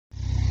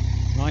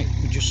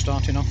just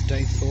starting off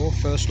day 4,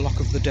 first lock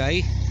of the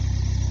day,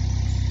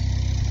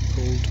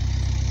 called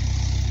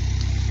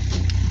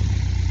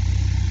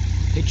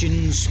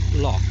Pigeon's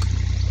Lock.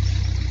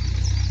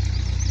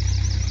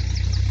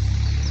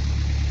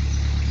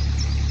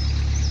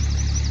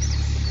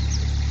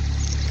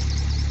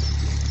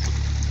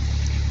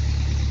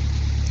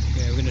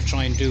 Yeah, we're going to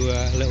try and do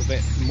a little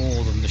bit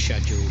more than the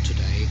schedule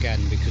today,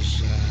 again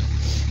because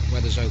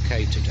weather's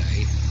okay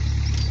today.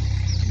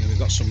 And then we've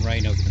got some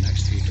rain over the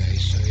next few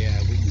days, so yeah,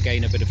 we can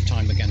gain a bit of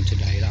time again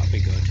today, that'll be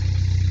good.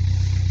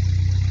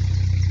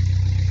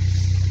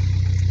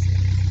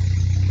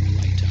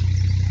 Later.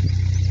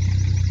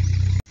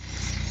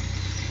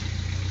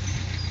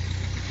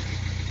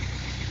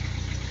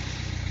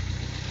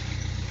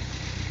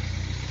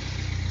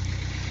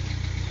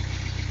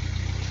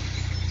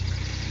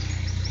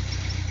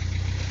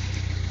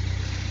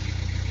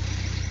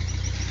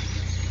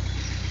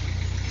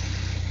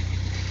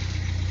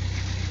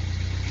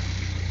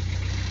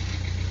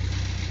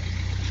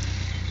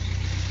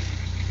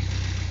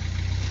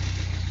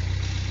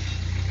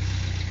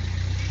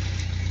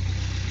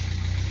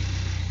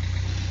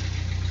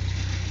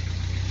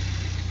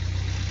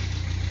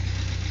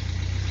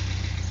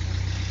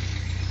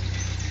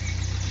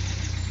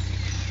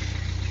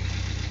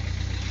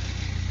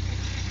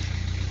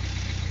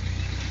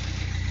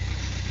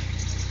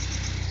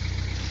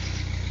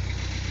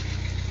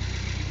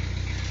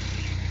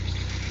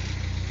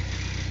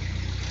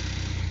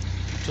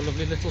 It's a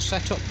lovely little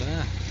setup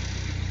there.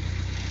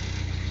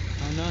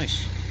 How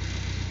nice.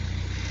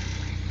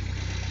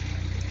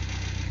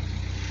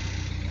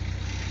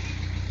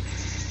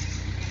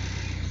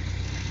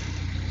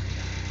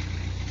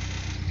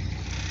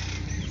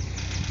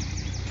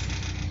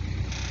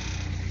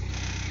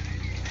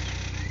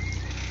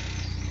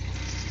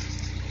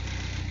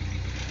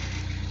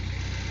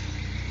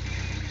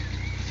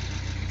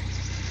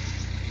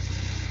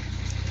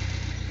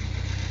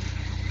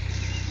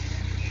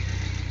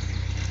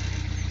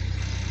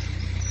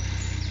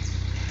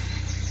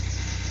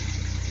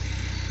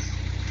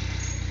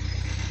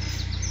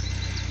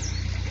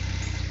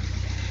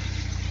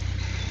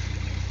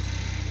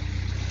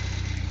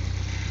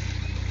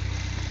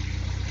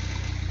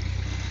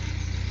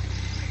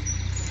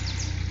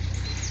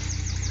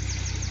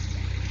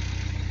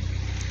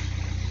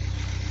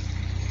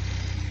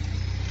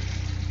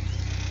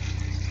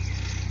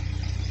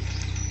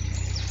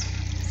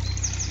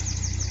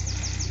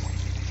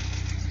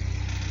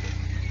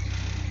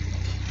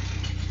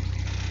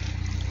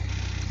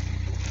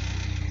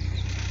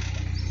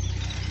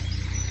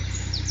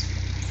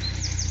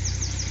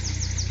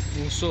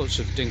 All sorts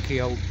of dinky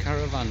old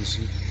caravans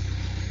and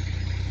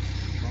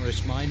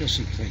Morris Minors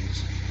and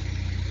things.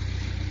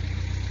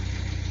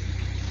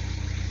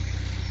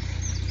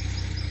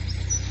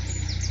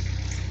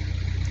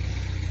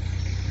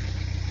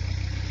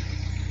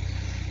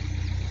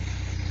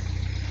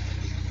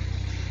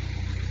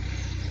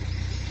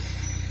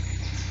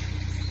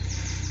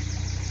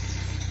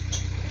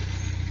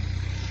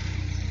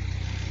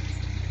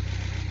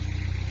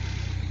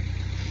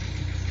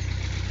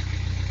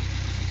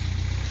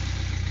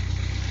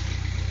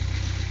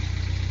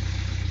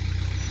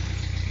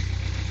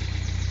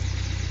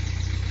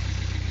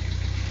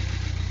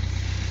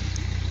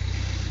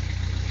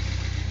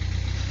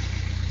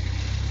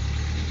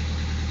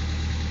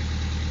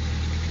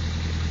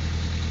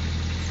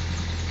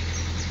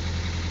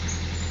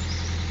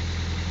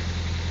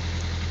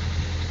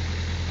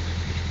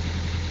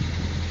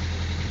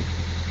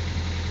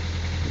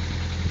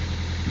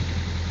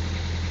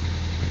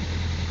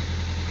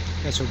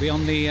 Yes, we'll be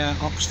on the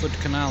Oxford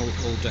Canal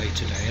all day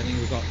today. I think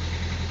we've got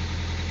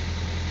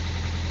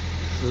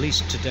at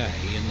least today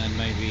and then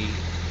maybe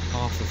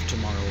half of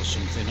tomorrow or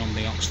something on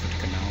the Oxford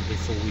Canal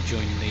before we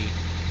join the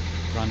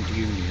Grand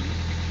Union.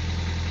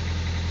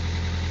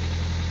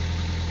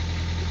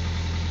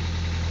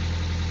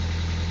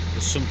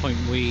 At some point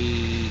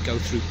we go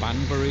through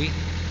Banbury,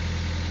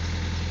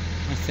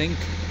 I think.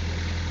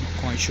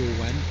 Not quite sure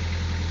when.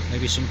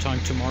 Maybe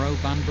sometime tomorrow,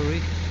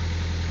 Banbury.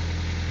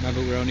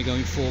 Remember, we're only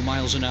going 4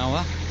 miles an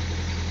hour.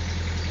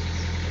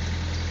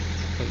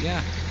 But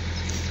yeah,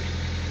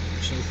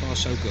 so far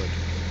so good.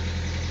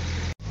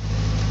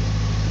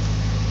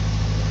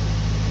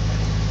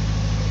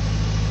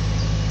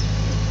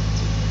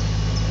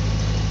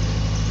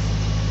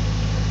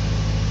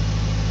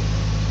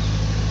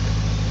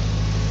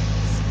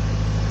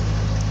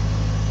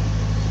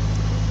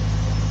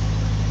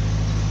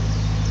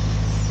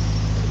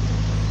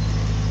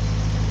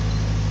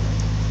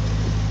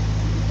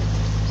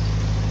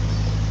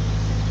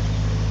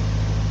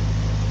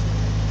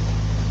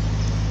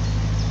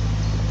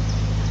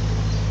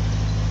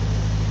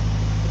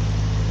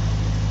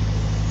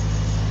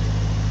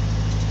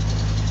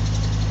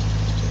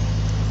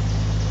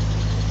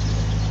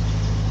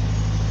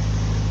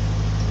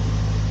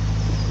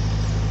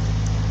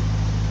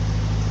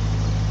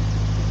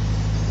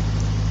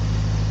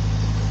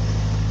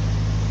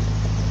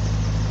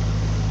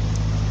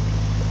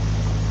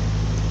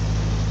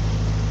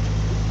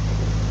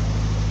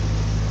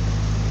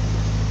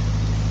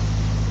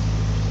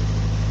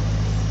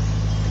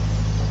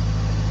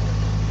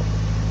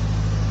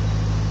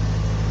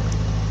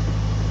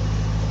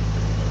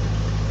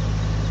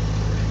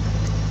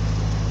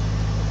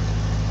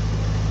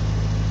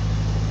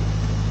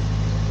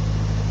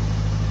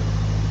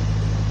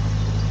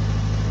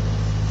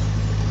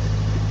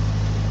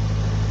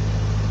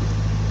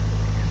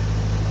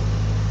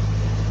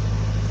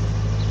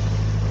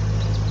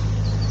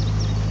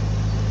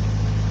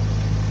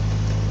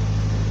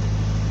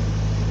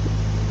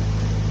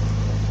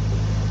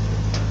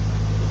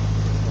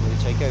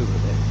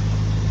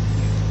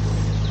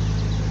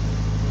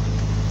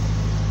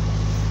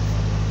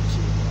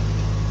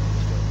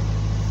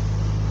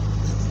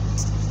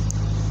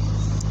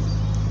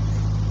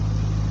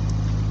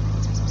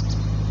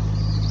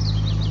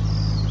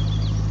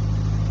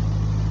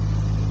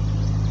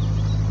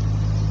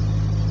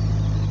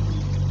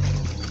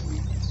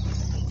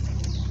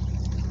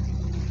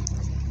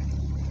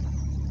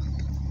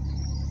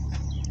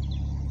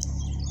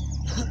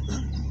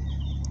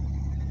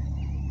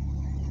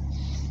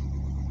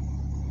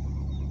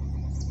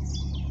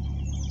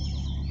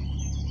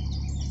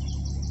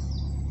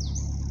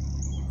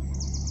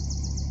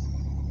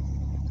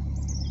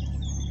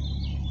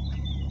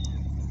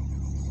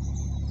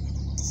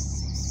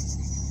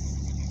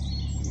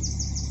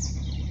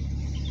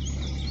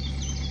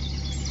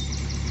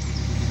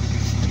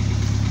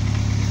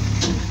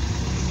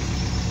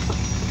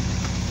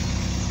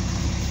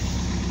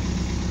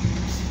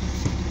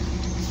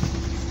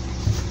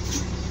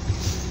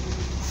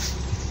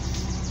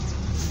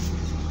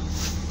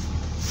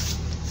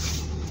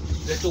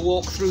 Little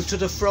walk through to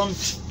the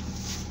front.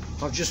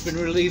 I've just been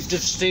relieved of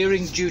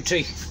steering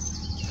duty.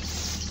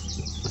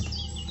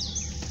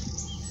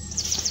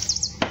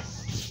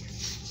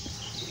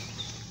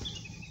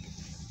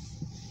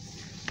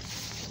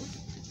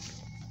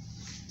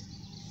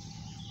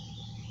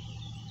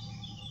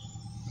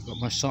 I've got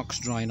my socks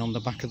drying on the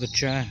back of the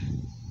chair.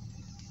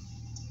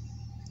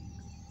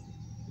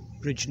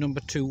 Bridge number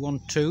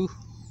 212.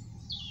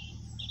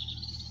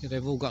 Yeah,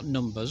 they've all got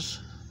numbers.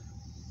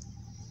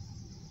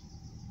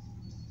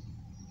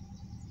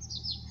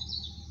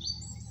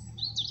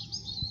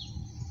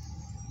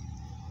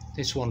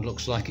 This one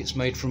looks like it's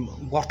made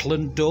from wattle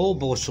and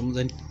daub or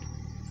something.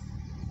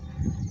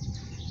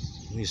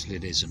 Obviously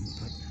it isn't,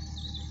 but...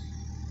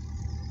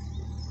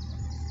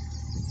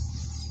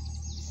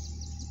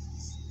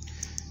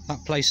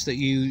 That place that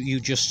you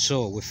just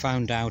saw, we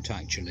found out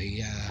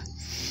actually,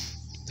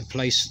 the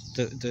place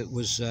that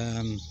was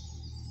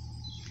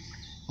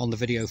on the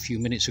video a few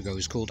minutes ago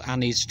is called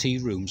Annie's Tea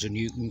Rooms, and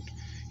you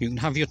can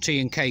have your tea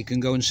and cake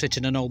and go and sit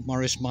in an old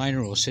Morris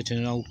Minor or sit in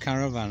an old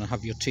caravan and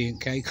have your tea and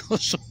cake or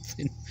something.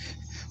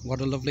 What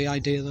a lovely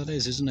idea that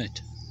is, isn't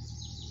it?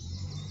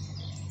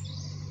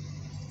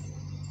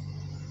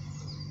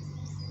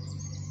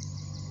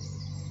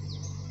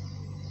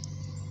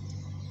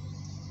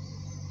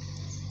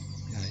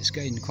 Yeah, it's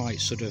getting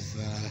quite sort of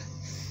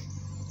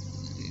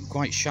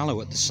quite shallow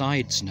at the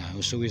sides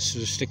now, so we're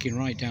sort of sticking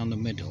right down the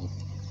middle.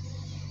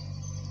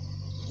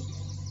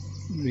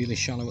 Really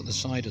shallow at the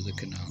side of the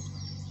canal.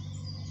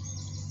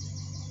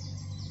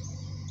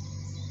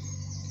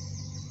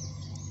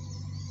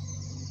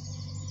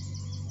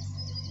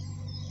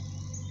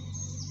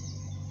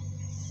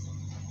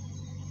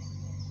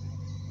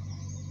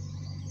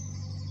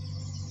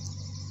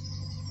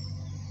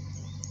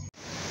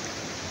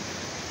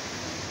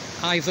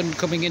 Ivan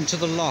coming into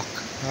the lock.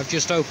 I've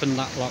just opened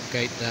that lock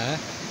gate there.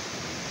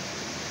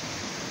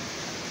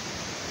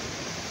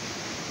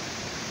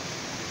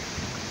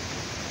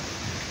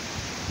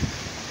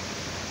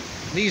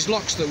 These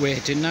locks that we're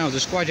hitting now,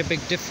 there's quite a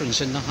big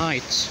difference in the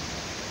heights.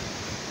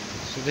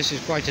 So this is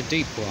quite a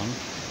deep one.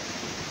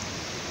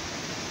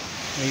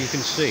 Now you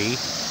can see.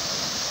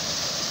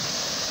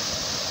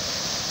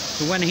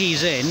 So when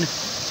he's in,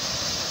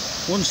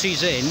 once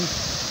he's in,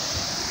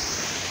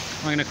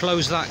 I'm going to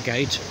close that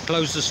gate,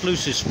 close the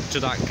sluices to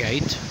that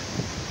gate,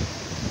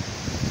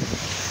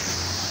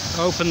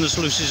 open the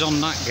sluices on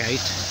that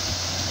gate,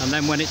 and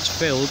then when it's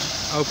filled,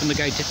 open the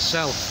gate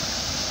itself,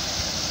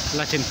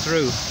 let him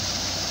through.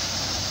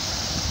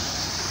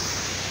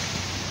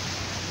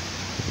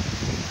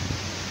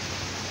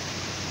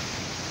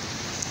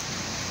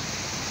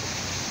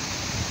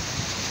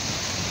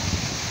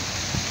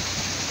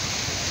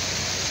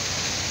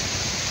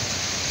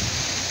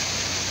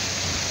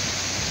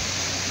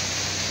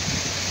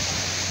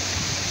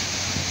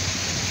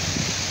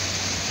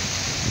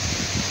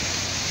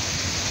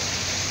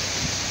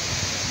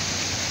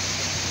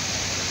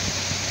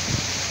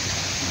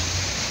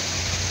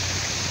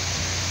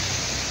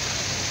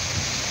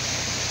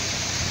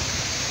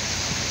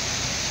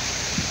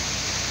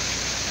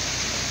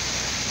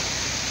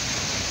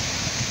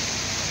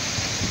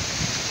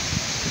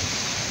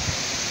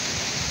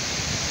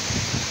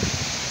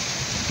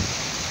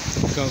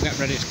 Go get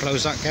ready to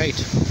close that gate.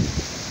 Yeah,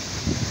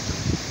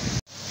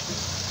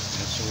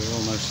 so we're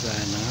almost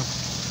there now.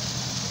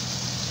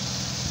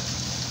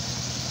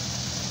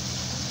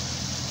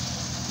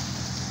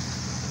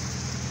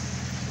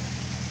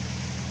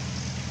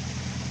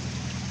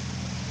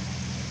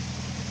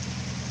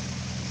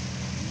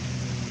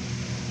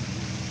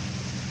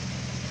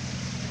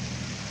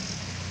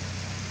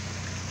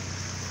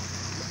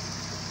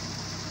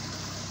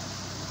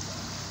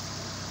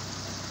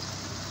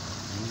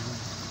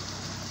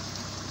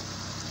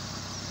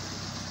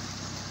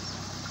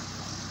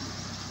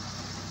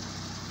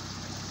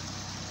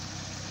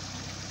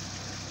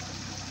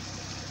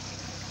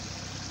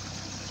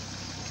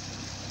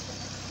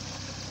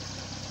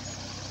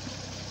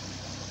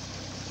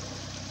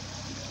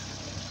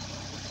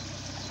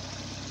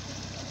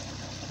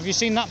 Have you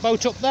seen that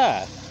boat up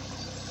there?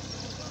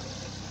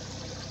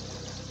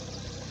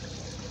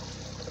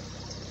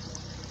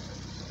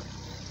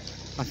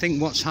 I think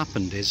what's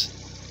happened is,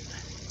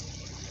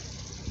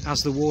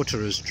 as the water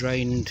has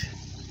drained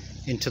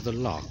into the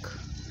lock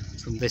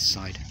from this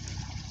side,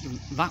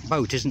 that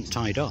boat isn't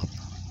tied up.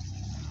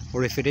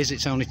 Or if it is,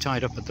 it's only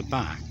tied up at the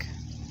back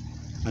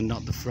and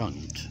not the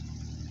front.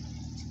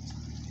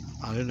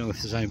 I don't know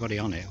if there's anybody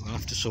on it. We'll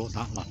have to sort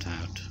that lot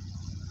out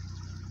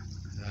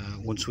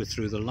once we're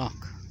through the lock.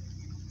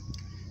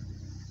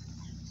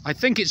 I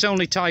think it's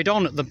only tied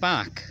on at the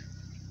back,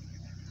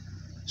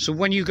 so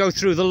when you go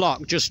through the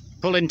lock, just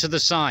pull into the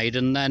side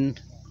and then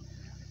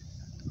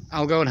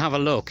I'll go and have a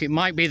look. It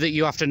might be that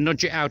you have to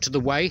nudge it out of the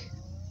way,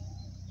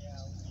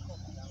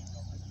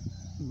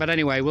 but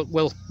anyway,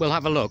 we'll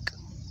have a look.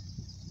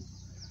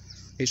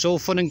 It's all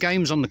fun and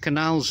games on the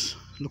canals.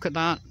 Look at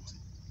that.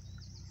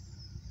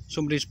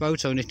 Somebody's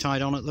boat only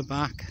tied on at the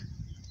back.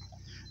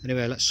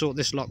 Anyway, let's sort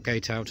this lock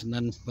gate out and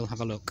then we'll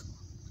have a look.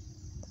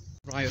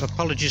 Right,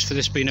 apologies for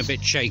this being a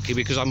bit shaky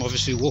because I'm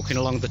obviously walking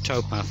along the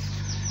towpath.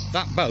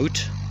 That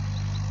boat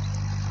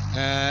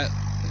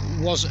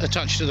was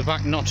attached to the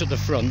back, not at the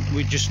front.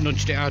 We just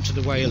nudged it out of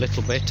the way a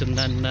little bit, and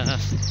then I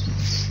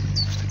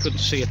couldn't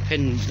see a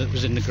pin that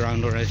was in the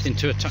ground or anything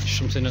to attach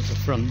something at the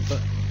front,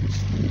 but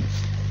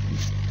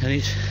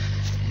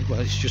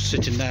it's just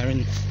sitting there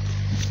in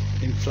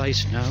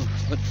place now.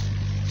 But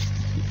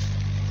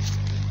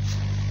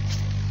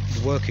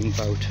the working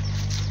boat.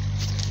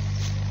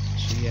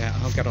 So yeah,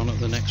 I'll get on at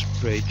the next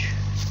bridge.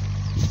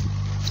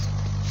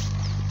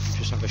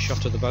 Just have a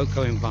shot of the boat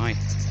going by.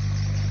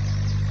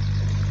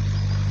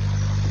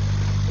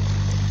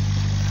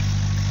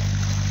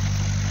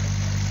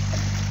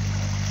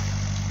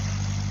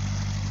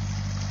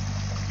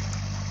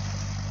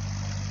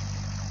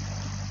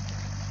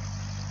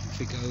 Off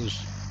it goes.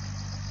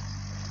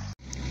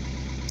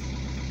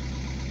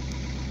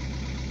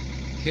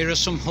 Here are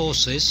some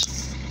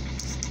horses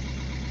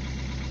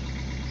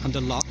and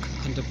a lock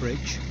and a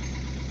bridge,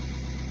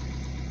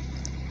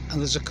 and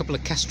there's a couple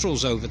of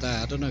kestrels over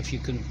there. I don't know if you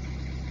can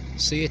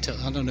see it.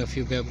 I don't know if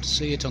you'll be able to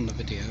see it on the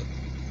video.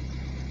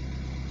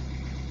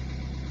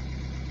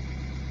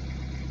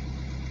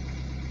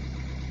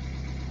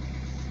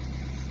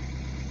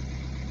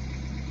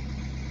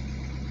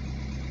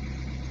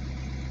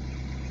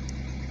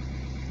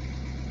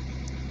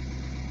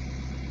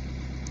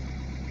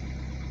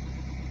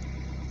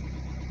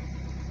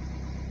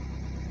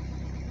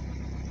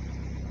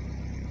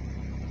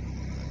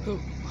 Oh.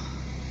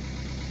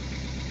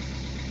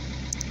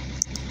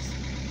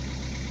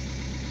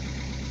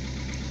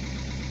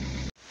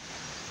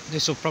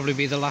 This will probably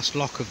be the last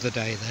lock of the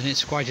day then.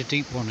 It's quite a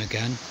deep one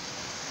again.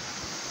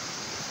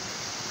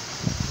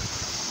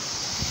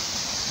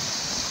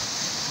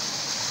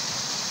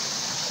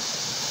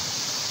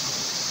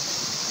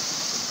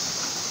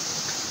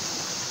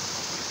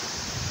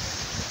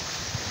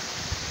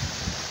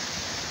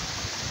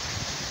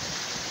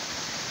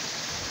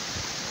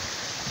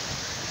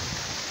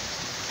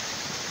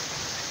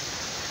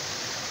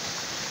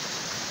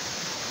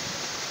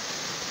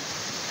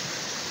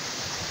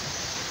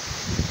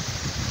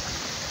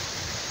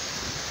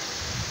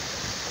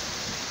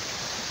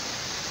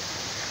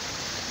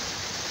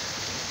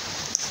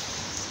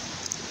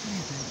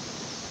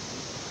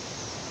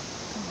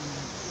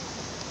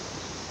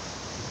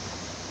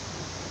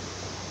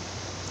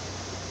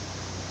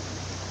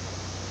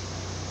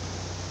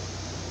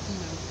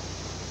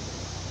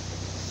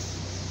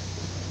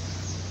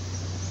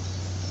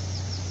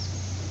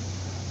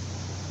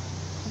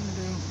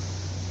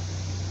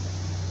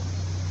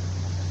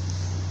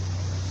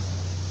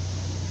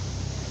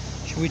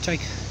 Should we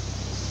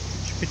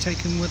take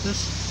him with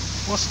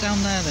us? What's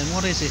down there then?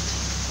 What is it?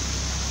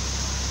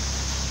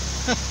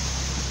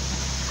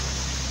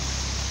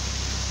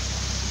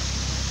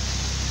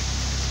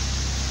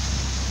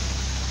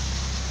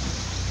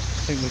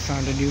 I think we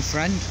found a new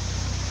friend.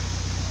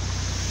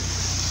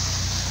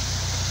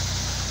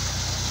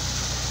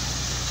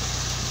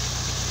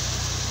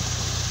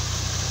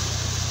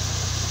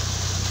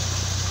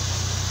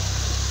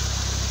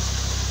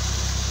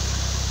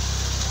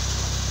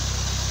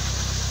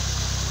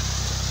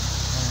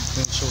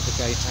 We'll sort the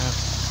gate out.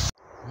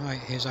 Right,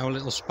 here's our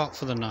little spot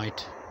for the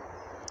night.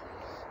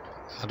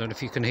 I don't know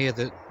if you can hear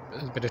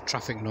a bit of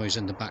traffic noise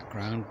in the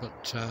background,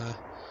 but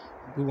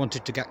we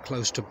wanted to get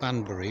close to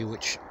Banbury,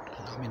 which,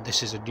 I mean,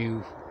 this is a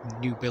new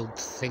build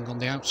thing on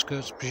the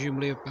outskirts,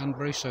 presumably, of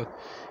Banbury. So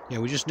yeah,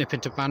 we just nip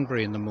into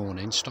Banbury in the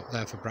morning, stop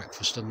there for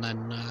breakfast, and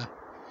then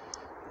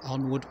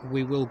onward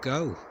we will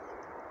go.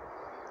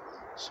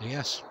 So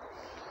yes,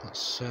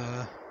 that's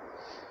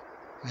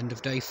end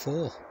of day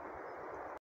 4.